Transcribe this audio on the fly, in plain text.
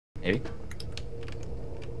Maybe.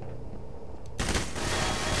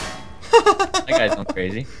 That guy's going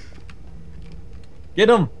crazy. Get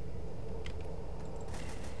him!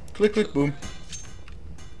 Click, click, boom.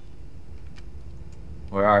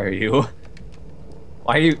 Where are you?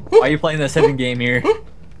 Why are you playing the 7 game here?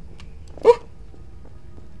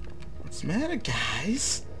 What's the matter,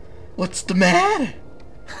 guys? What's the matter?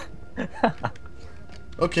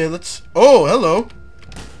 Okay, let's... Oh, hello.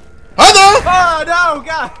 Hi there! Oh no,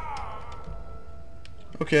 God!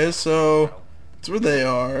 Okay, so... That's where they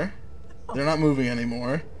are. They're not moving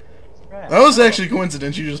anymore. That was actually a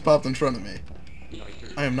coincidence. You just popped in front of me.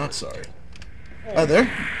 I am not sorry. Hi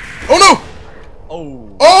there. Oh no!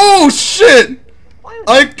 Oh. Oh shit!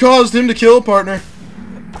 I caused him to kill a partner.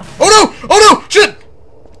 Oh no! Oh no! Shit!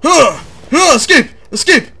 Escape!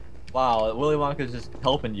 Escape! Wow, Willywanka's just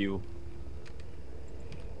helping you.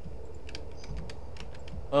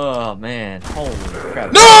 Oh man, holy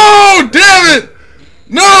crap. No! Damn it!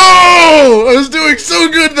 No! I was doing so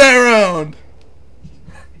good that round.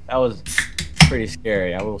 That was pretty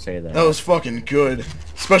scary, I will say that. That was fucking good.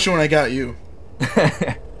 Especially when I got you.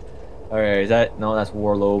 Alright, is that... No, that's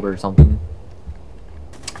Warlobe or something.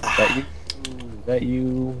 Is that you? Is that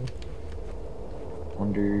you?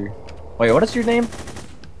 Wonder... Wait, what is your name?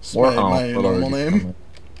 My normal name.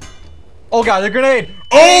 Oh god, the grenade!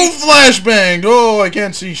 Oh, flashbanged! Oh, I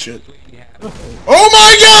can't see shit. Oh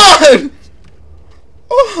my god!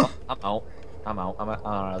 Oh. I'm out. I'm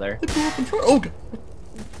out of there. Oh god.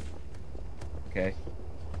 Okay.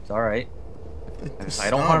 It's alright. If This I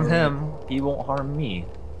don't is harm not right. him, he won't harm me.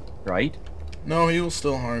 Right? No, he will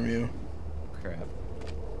still harm you. Crap.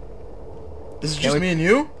 This is just me and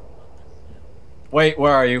you? Wait,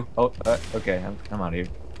 where are you? Oh, okay, I'm out of here.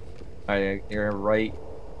 Alright, you're right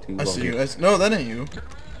to... I see you. No, that ain't you.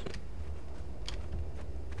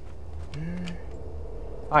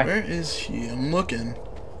 Hi. Where is he? I'm looking.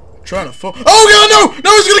 I'm trying to Oh god, no!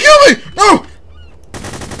 No, he's gonna kill me! No!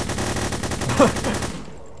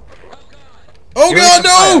 Oh god,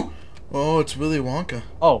 no! Oh, it's Willy Wonka.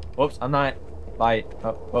 Oh, whoops, I'm not... Bye.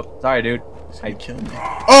 Oh, whoops, sorry, dude. He's gonna kill me.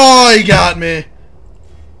 Oh, he got me!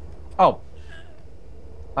 Oh.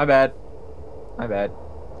 My bad. My bad.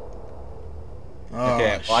 Oh,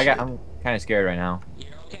 Okay, well, shit. I'm kind of scared right now.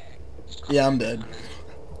 Yeah, I'm dead.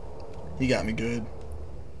 He got me good.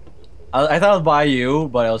 I thought it was by you,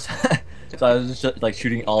 but I was... so I was just like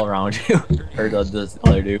shooting all around you. Or this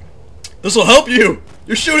other dude. This'll help you!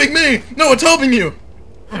 You're shooting me! No, it's helping you!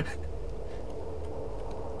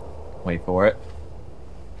 Wait for it.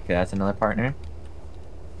 Okay, that's another partner.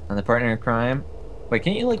 Another partner in crime. Wait,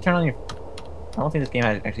 can't you like turn on your... I don't think this game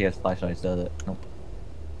actually has flashlights, does it? Nope.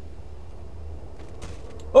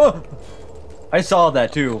 Oh! I saw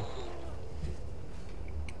that too.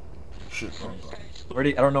 Shit. I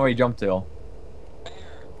don't know where he jumped to.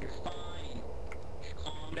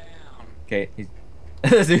 Okay, he's...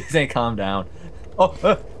 this dude saying calm down. Oh!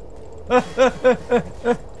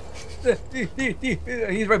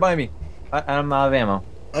 He's right by me. I'm out of ammo.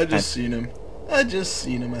 I just seen him. I just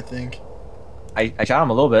seen him, I think. I shot him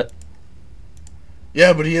a little bit.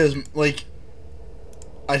 Yeah, but he has, like...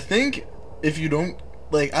 I think if you don't...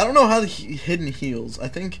 Like, I don't know how the hidden heals. I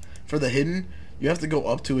think for the hidden, you have to go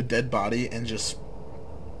up to a dead body and just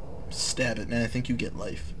stab it, and I think you get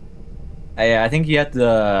life. I think you have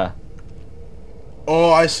to...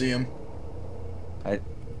 Oh, I see him.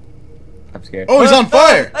 I'm scared. Oh, he's on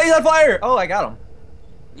fire! He's on fire! Oh, I got him.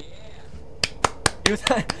 He was...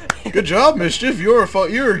 Good job, Mischief. You're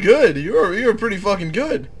good. You're pretty fucking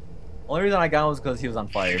good. Only reason I got him was because he was on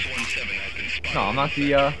fire. No, I'm not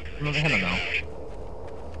the him now.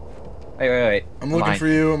 Wait. I'm looking for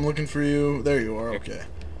you. I'm looking for you. There you are. Okay.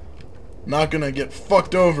 Not gonna get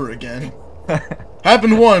fucked over again.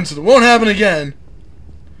 Happened once. It won't happen again.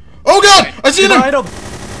 Oh god! I see him!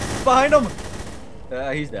 Behind him!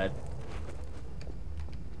 He's dead.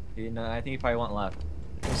 I think he probably went left.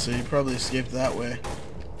 Let's see. He probably escaped that way.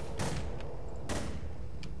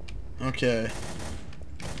 Okay.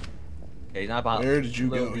 Okay, he's not behind. Where did you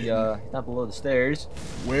go? He's not below the stairs.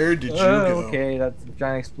 Where did you go? Okay, that's a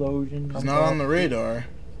giant explosion. He's not on the radar.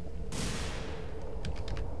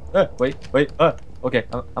 Wait. Okay,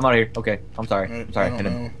 I'm out of here. Okay, I'm sorry. I'm sorry. I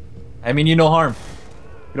don't know. I mean you no harm.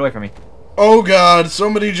 Get away from me. Oh god,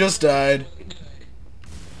 somebody just died.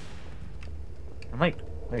 I'm like,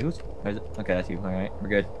 wait, who's... Okay, that's you. Alright, we're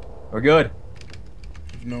good. We're good.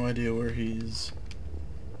 I have no idea where he's...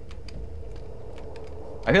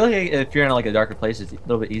 I feel like if you're in like a darker place, it's a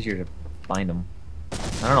little bit easier to find them.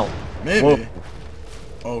 I don't know. Maybe. Whoa.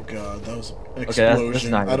 Oh god, that was an Okay, explosion. this is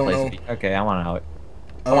not a I good don't place know. to be. Okay, I want out.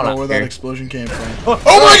 I don't know on where up that here. explosion came from. Oh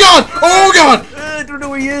my god! Oh god! I don't know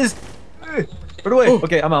where he is. Run away. Oh.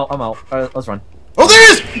 Okay, I'm out. I'm out. Alright, let's run. Oh, there he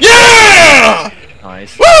is! Yeah!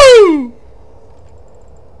 Nice. Woo!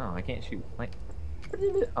 Oh, I can't shoot. Wait.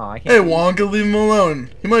 Oh, I can't. Hey, shoot. Wonka, leave him alone.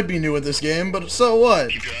 He might be new at this game, but so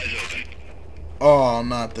what? Oh,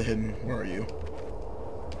 not the hidden. Where are you?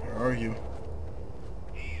 Where are you?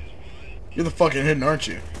 You're the fucking hidden, aren't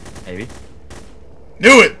you? Maybe.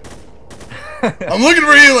 Knew it! I'm looking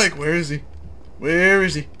for you like, where is he? Where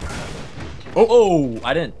is he? Oh,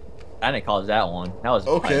 I didn't cause that one. That was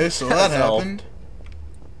Okay, so that so- happened.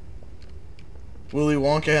 Willy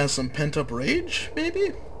Wonka has some pent-up rage,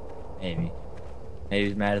 maybe? Maybe. Maybe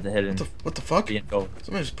he's mad at the hidden. What the fuck? Didn't go.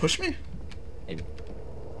 Somebody just pushed me? Maybe.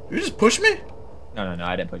 You just pushed me? No,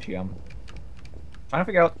 I didn't push you. I'm trying to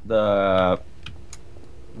figure out the.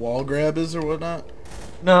 Wall grab is or whatnot?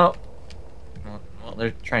 No. Well,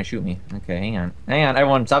 they're trying to shoot me. Okay, hang on. Hang on,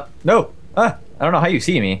 everyone, stop. No! I don't know how you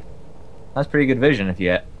see me. That's pretty good vision if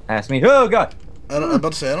you ask me. Oh, God! I'm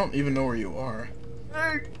about to say, I don't even know where you are.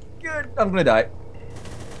 Good. I'm gonna die.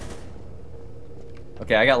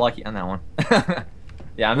 Okay, I got lucky on that one.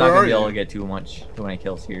 Yeah, I'm not Where gonna are be able you? to get too many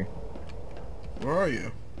kills here. Where are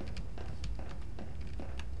you?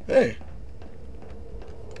 Hey.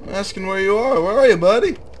 I'm asking where you are. Where are you,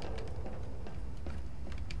 buddy?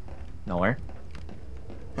 Nowhere.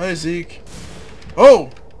 Hi, Zeke. Oh!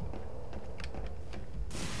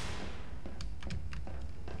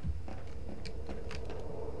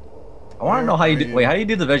 I want to know how you Where are do. you? Wait, how do you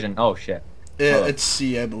do the vision? Oh shit. Yeah, Oh. it's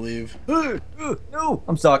C, I believe. No,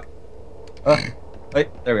 I'm stuck. Wait,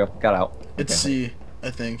 there we go. Got out. It's Okay. C,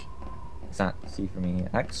 I think. It's not C for me.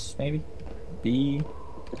 X maybe. B.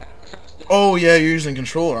 Oh, yeah, you're using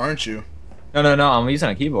controller, aren't you? No. I'm using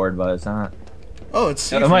a keyboard, but it's not. Oh, it's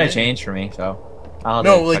C. It for might me. have changed for me, so. I'll have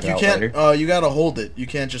No, to like check it you out can't. later. You gotta hold it. You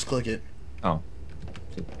can't just click it. Oh.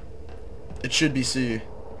 It should be C.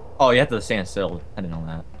 Oh, you have to stand still. I didn't know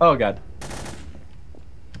that. Oh god.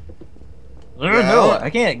 Yeah, No,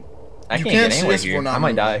 I can't. I you can't can't get see anywhere us if here. we're not I might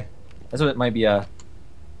moving. die. That's what it might be a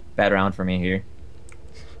bad round for me here.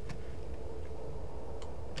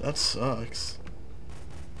 That sucks.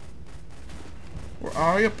 Where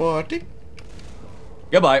are you, buddy?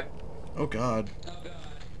 Goodbye. Oh God.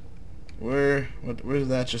 Where did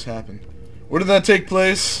that just happen? Where did that take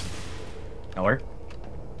place? Nowhere.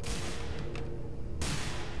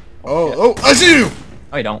 Oh, oh, I see you!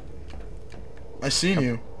 Oh, you don't. I seen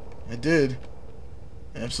you. I did.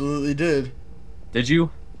 I absolutely did. Did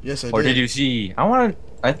you? Yes, I Or did you see? I want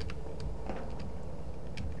to. You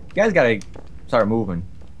guys gotta start moving.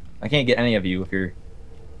 I can't get any of you if you're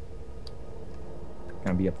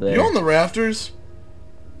gonna be up there. You on the rafters?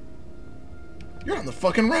 You're on the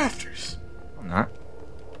fucking rafters. I'm not.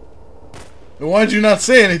 Then why did you not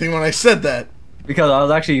say anything when I said that? Because I was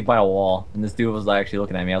actually by a wall, and this dude was like, actually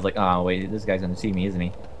looking at me. I was like, oh wait, this guy's gonna see me, isn't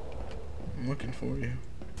he? I'm looking for you.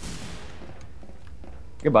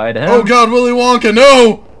 Goodbye to him. Oh God, Willy Wonka,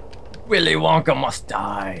 no! Willy Wonka must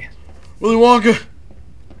die. Willy Wonka!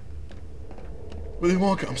 Willy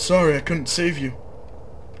Wonka, I'm sorry, I couldn't save you.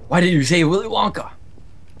 Why did you say Willy Wonka?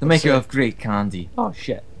 The What's maker that? of great candy. Oh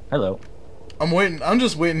shit. Hello. I'm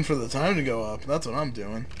just waiting for the time to go up. That's what I'm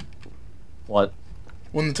doing. What?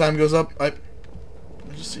 When the time goes up, I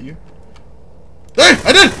just see you. Hey,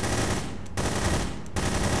 I did!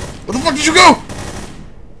 Where the fuck did you go?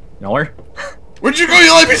 Nowhere? Where'd you go,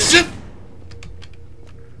 you little piece of shit?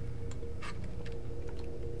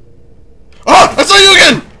 Ah! I saw you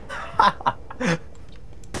again!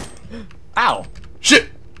 Ow! Shit!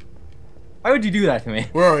 Why would you do that to me?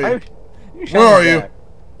 Where are you? shot Where me are you? back.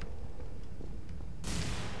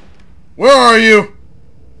 Where are you?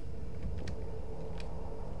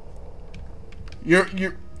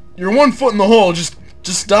 You're 1 foot in the hole.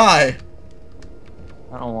 Just die.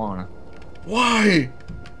 I don't wanna. Why?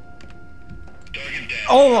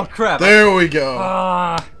 Oh crap! There we go.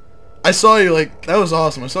 Ah. I saw you like that was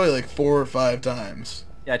awesome. I saw you like 4 or 5 times.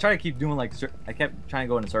 Yeah, I try to keep doing like I kept trying to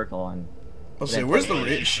go in a circle and I'll say, where's the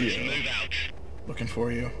ratio? Looking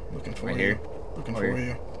for you. Looking for Right you. here. Looking Over for here.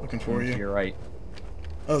 you. Looking for you. You're right.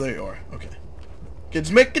 Oh, there you are. Okay.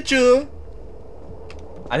 Kids, make it you.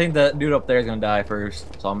 I think the dude up there is gonna die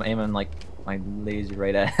first, so I'm aiming like my laser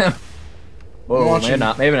right at him. Whoa, watching- maybe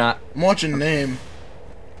not. Maybe not. I'm watching name.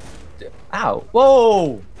 Ow!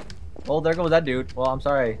 Whoa! Well, there goes that dude. Well, I'm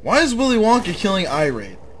sorry. Why is Willy Wonka killing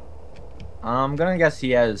Irate? I'm gonna guess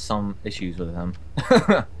he has some issues with him.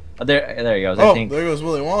 There he goes. Oh, I think there goes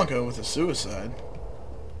Willy Wonka with a suicide.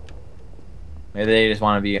 maybe they just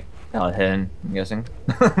want to be hidden. I'm guessing.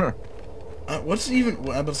 I What's even? I'm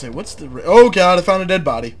about to say. What's the? Oh God! I found a dead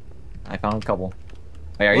body. I found a couple.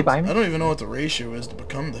 Wait, are you by me? I don't even know what the ratio is to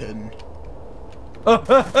become the hidden.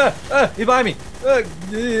 He's by me.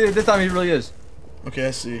 This time he really is. Okay,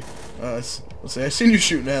 I see. Let's see. I seen you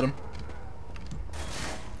shooting at him.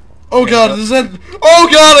 Oh God! Is that? Oh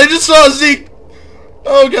God! I just saw Zeke.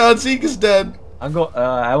 Oh God! Zeke is dead. I'm going.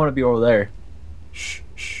 I want to be over there. Shh,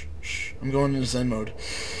 shh, shh. I'm going into Zen mode.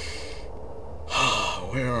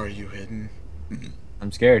 Where are you hidden?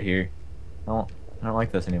 I'm scared here. I don't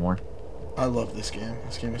like this anymore. I love this game.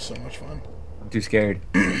 This game is so much fun. I'm too scared.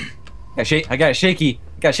 I got a shaky.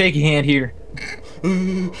 I got a shaky hand here.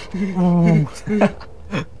 I'm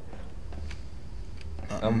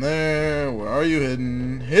there. Where are you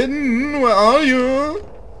hidden? Hidden. Where are you?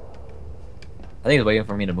 I think he's waiting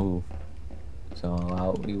for me to move. So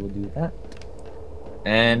we will do that.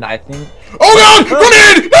 And I think. Oh God! Run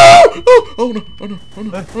in! No! Oh, oh no! Oh no! Oh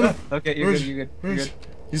no! Oh no! Okay, you're good. You're good. You're good.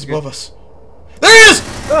 He's above us. There he is!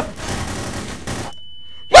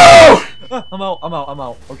 No! I'm out. I'm out. I'm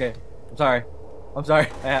out. Okay. I'm sorry. I'm sorry.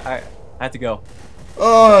 I had to go.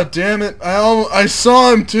 Oh damn it! I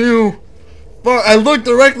saw him too. But I looked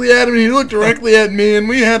directly at him, and he looked directly at me, and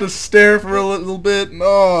we had to stare for a little bit. And,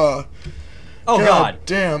 oh God.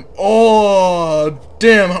 Damn. Oh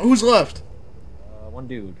damn. Who's left? One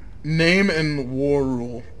dude. Name and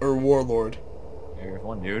warlord. There's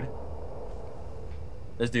one dude.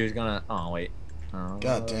 This dude's gonna. Oh wait.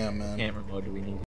 God damn, man. Camera mode do we need?